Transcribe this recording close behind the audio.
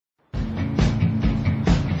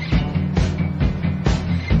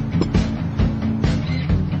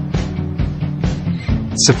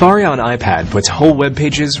Safari on iPad puts whole web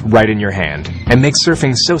pages right in your hand and makes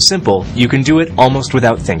surfing so simple you can do it almost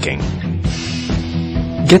without thinking.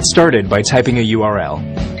 Get started by typing a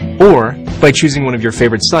URL, or by choosing one of your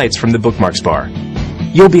favorite sites from the bookmarks bar.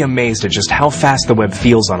 You'll be amazed at just how fast the web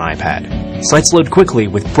feels on iPad. Sites load quickly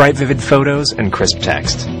with bright, vivid photos and crisp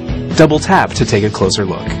text. Double tap to take a closer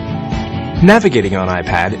look. Navigating on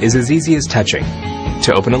iPad is as easy as touching.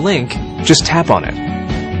 To open a link, just tap on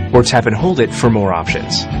it, or tap and hold it for more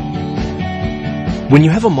options. When you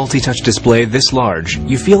have a multi-touch display this large,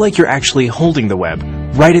 you feel like you're actually holding the web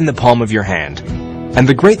right in the palm of your hand. And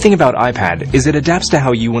the great thing about iPad is it adapts to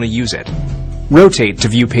how you want to use it. Rotate to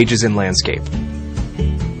view pages in landscape.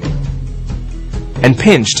 And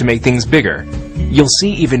pinch to make things bigger. You'll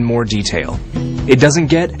see even more detail. It doesn't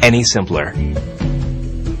get any simpler.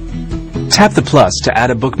 Tap the plus to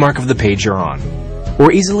add a bookmark of the page you're on,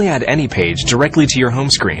 or easily add any page directly to your home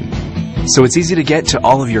screen, so it's easy to get to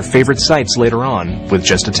all of your favorite sites later on with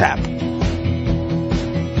just a tap.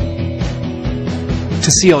 To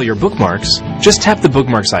see all your bookmarks, just tap the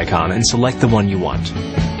bookmarks icon and select the one you want.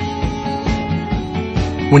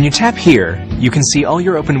 When you tap here, you can see all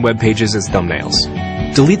your open web pages as thumbnails.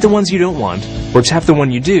 Delete the ones you don't want, or tap the one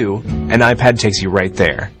you do, and iPad takes you right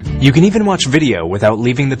there. You can even watch video without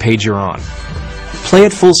leaving the page you're on. Play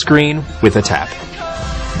it full screen with a tap.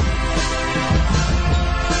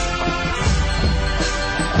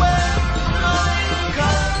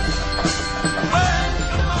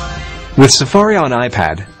 With Safari on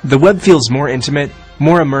iPad, the web feels more intimate,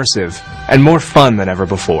 more immersive, and more fun than ever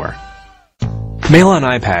before. Mail on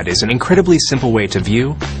iPad is an incredibly simple way to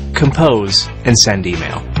view, compose, and send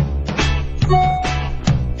email.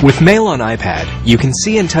 With Mail on iPad, you can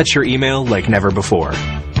see and touch your email like never before,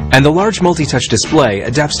 and the large multi-touch display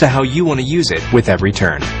adapts to how you want to use it with every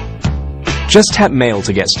turn. Just tap Mail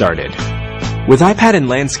to get started. With iPad in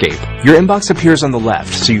landscape, your inbox appears on the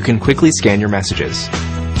left so you can quickly scan your messages.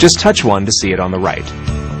 Just touch one to see it on the right.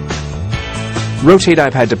 Rotate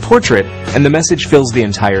iPad to portrait, and the message fills the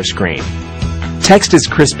entire screen. Text is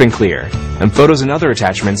crisp and clear, and photos and other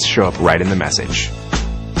attachments show up right in the message.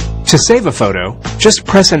 To save a photo, just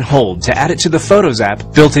press and hold to add it to the Photos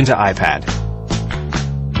app built into iPad.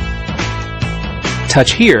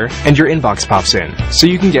 Touch here, and your inbox pops in, so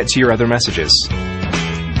you can get to your other messages.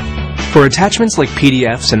 For attachments like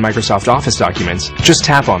PDFs and Microsoft Office documents, just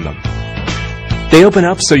tap on them. They open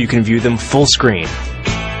up so you can view them full screen.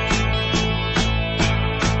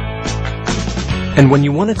 And when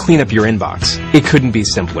you want to clean up your inbox, it couldn't be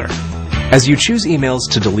simpler. As you choose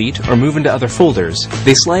emails to delete or move into other folders,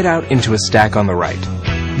 they slide out into a stack on the right.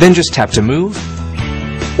 Then just tap to move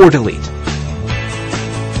or delete.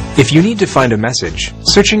 If you need to find a message,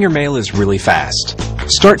 searching your mail is really fast.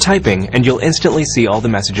 Start typing and you'll instantly see all the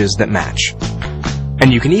messages that match.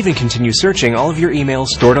 And you can even continue searching all of your emails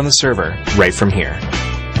stored on the server right from here.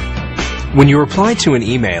 When you reply to an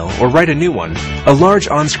email or write a new one, a large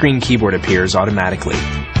on-screen keyboard appears automatically.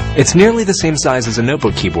 It's nearly the same size as a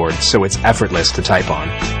notebook keyboard, so it's effortless to type on.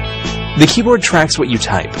 The keyboard tracks what you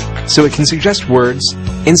type, so it can suggest words,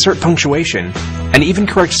 insert punctuation, and even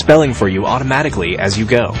correct spelling for you automatically as you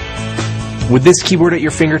go. With this keyboard at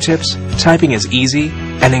your fingertips, typing is easy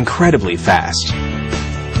and incredibly fast.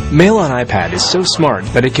 Mail on iPad is so smart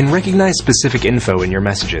that it can recognize specific info in your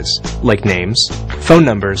messages, like names, phone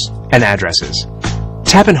numbers, and addresses.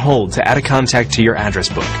 Tap and hold to add a contact to your address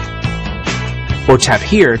book. Or tap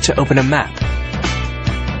here to open a map,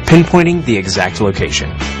 pinpointing the exact location.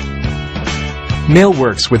 Mail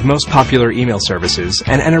works with most popular email services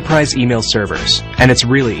and enterprise email servers, and it's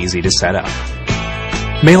really easy to set up.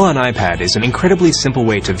 Mail on iPad is an incredibly simple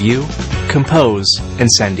way to view, compose,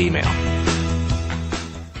 and send email.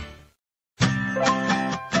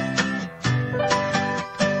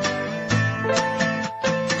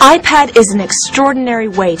 iPad is an extraordinary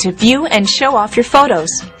way to view and show off your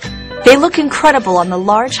photos. They look incredible on the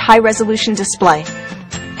large, high-resolution display.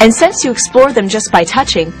 And since you explore them just by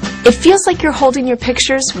touching, it feels like you're holding your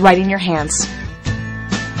pictures right in your hands.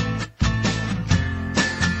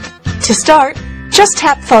 To start, just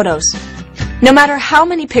tap Photos. No matter how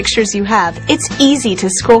many pictures you have, it's easy to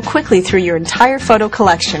scroll quickly through your entire photo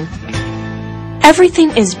collection. Everything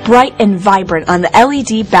is bright and vibrant on the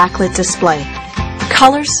LED backlit display.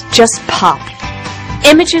 Colors just pop.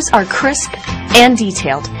 Images are crisp and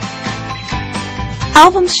detailed.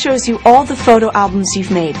 Albums shows you all the photo albums you've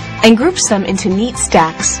made and groups them into neat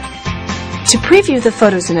stacks. To preview the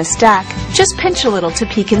photos in a stack, just pinch a little to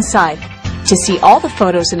peek inside. To see all the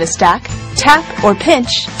photos in a stack, tap or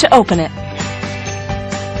pinch to open it.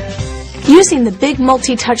 Using the big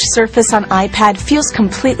multi-touch surface on iPad feels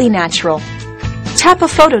completely natural. Tap a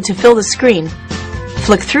photo to fill the screen,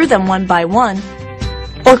 flick through them one by one,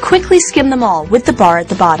 or quickly skim them all with the bar at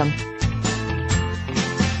the bottom.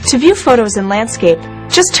 To view photos in landscape,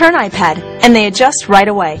 just turn iPad and they adjust right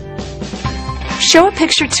away. Show a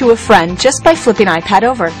picture to a friend just by flipping iPad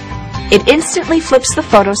over. It instantly flips the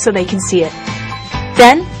photo so they can see it.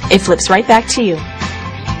 Then, it flips right back to you.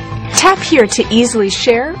 Tap here to easily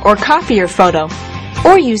share or copy your photo,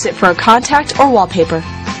 or use it for a contact or wallpaper.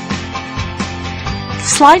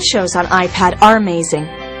 Slideshows on iPad are amazing.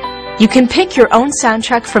 You can pick your own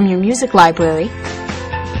soundtrack from your music library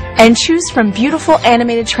and choose from beautiful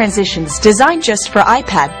animated transitions designed just for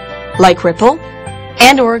iPad, like Ripple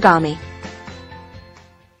and Origami.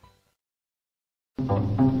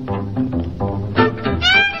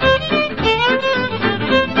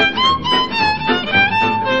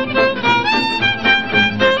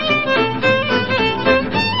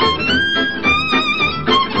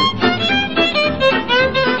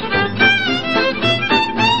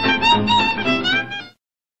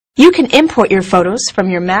 You can import your photos from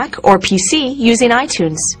your Mac or PC using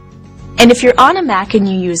iTunes. And if you're on a Mac and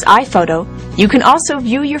you use iPhoto, you can also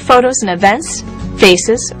view your photos in Events,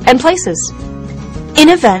 Faces, and Places. In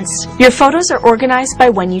Events, your photos are organized by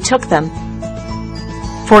when you took them.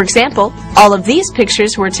 For example, all of these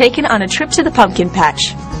pictures were taken on a trip to the pumpkin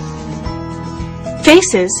patch.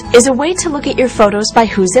 Faces is a way to look at your photos by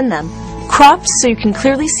who's in them, cropped so you can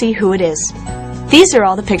clearly see who it is. These are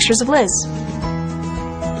all the pictures of Liz.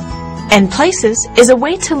 And Places is a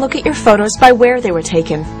way to look at your photos by where they were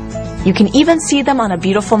taken. You can even see them on a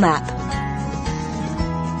beautiful map.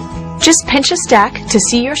 Just pinch a stack to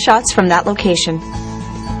see your shots from that location.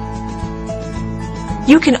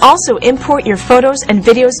 You can also import your photos and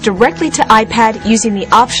videos directly to iPad using the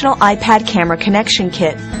optional iPad Camera Connection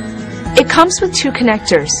Kit. It comes with two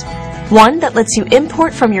connectors, one that lets you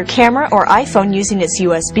import from your camera or iPhone using its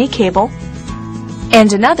USB cable,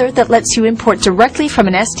 and another that lets you import directly from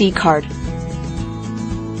an SD card.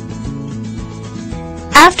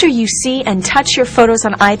 After you see and touch your photos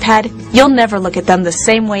on iPad, you'll never look at them the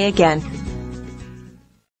same way again.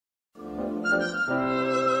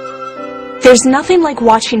 There's nothing like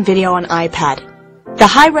watching video on iPad. The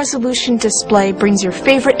high-resolution display brings your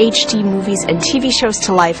favorite HD movies and TV shows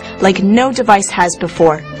to life like no device has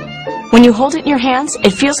before. When you hold it in your hands,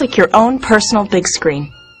 it feels like your own personal big screen.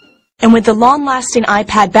 And with the long-lasting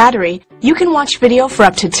iPad battery, you can watch video for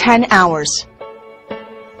up to 10 hours.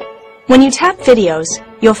 When you tap Videos,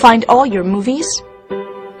 you'll find all your movies,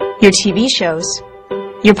 your TV shows,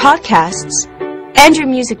 your podcasts, and your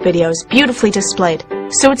music videos beautifully displayed,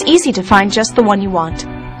 so it's easy to find just the one you want.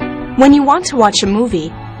 When you want to watch a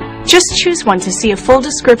movie, just choose one to see a full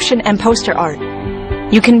description and poster art.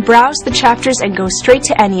 You can browse the chapters and go straight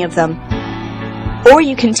to any of them. Or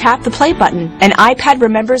you can tap the play button and iPad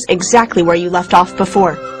remembers exactly where you left off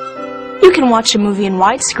before. You can watch a movie in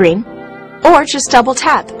widescreen, or just double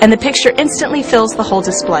tap and the picture instantly fills the whole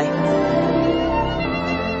display.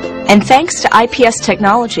 And thanks to IPS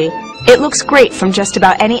technology, it looks great from just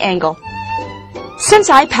about any angle. Since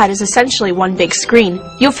iPad is essentially one big screen,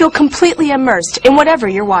 you'll feel completely immersed in whatever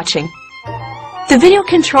you're watching. The video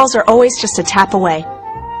controls are always just a tap away,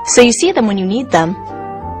 so you see them when you need them,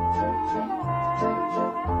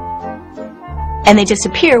 and they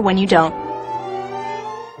disappear when you don't.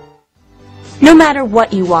 No matter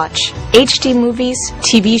what you watch, HD movies,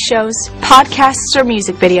 TV shows, podcasts, or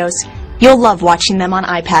music videos, you'll love watching them on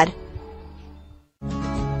iPad.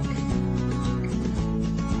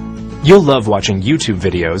 You'll love watching YouTube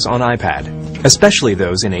videos on iPad, especially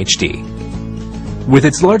those in HD. With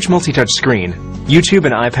its large multi-touch screen, YouTube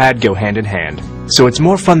and iPad go hand in hand, so it's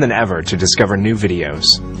more fun than ever to discover new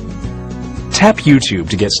videos. Tap YouTube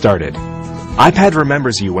to get started. iPad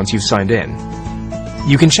remembers you once you've signed in.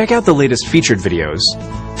 You can check out the latest featured videos,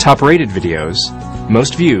 top-rated videos,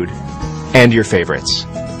 most viewed, and your favorites.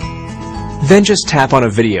 Then just tap on a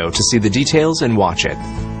video to see the details and watch it.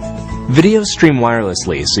 Videos stream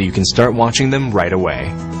wirelessly so you can start watching them right away.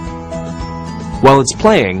 While it's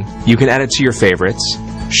playing, you can add it to your favorites,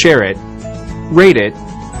 share it, rate it,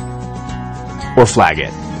 or flag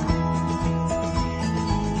it.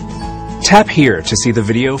 Tap here to see the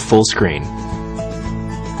video full screen.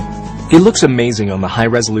 It looks amazing on the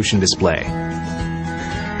high-resolution display.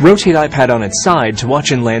 Rotate iPad on its side to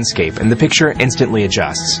watch in landscape and the picture instantly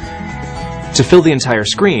adjusts. To fill the entire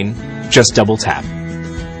screen, just double tap.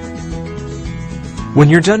 When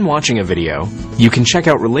you're done watching a video, you can check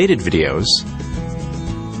out related videos,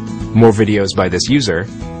 more videos by this user,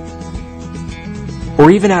 or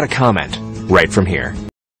even add a comment right from here.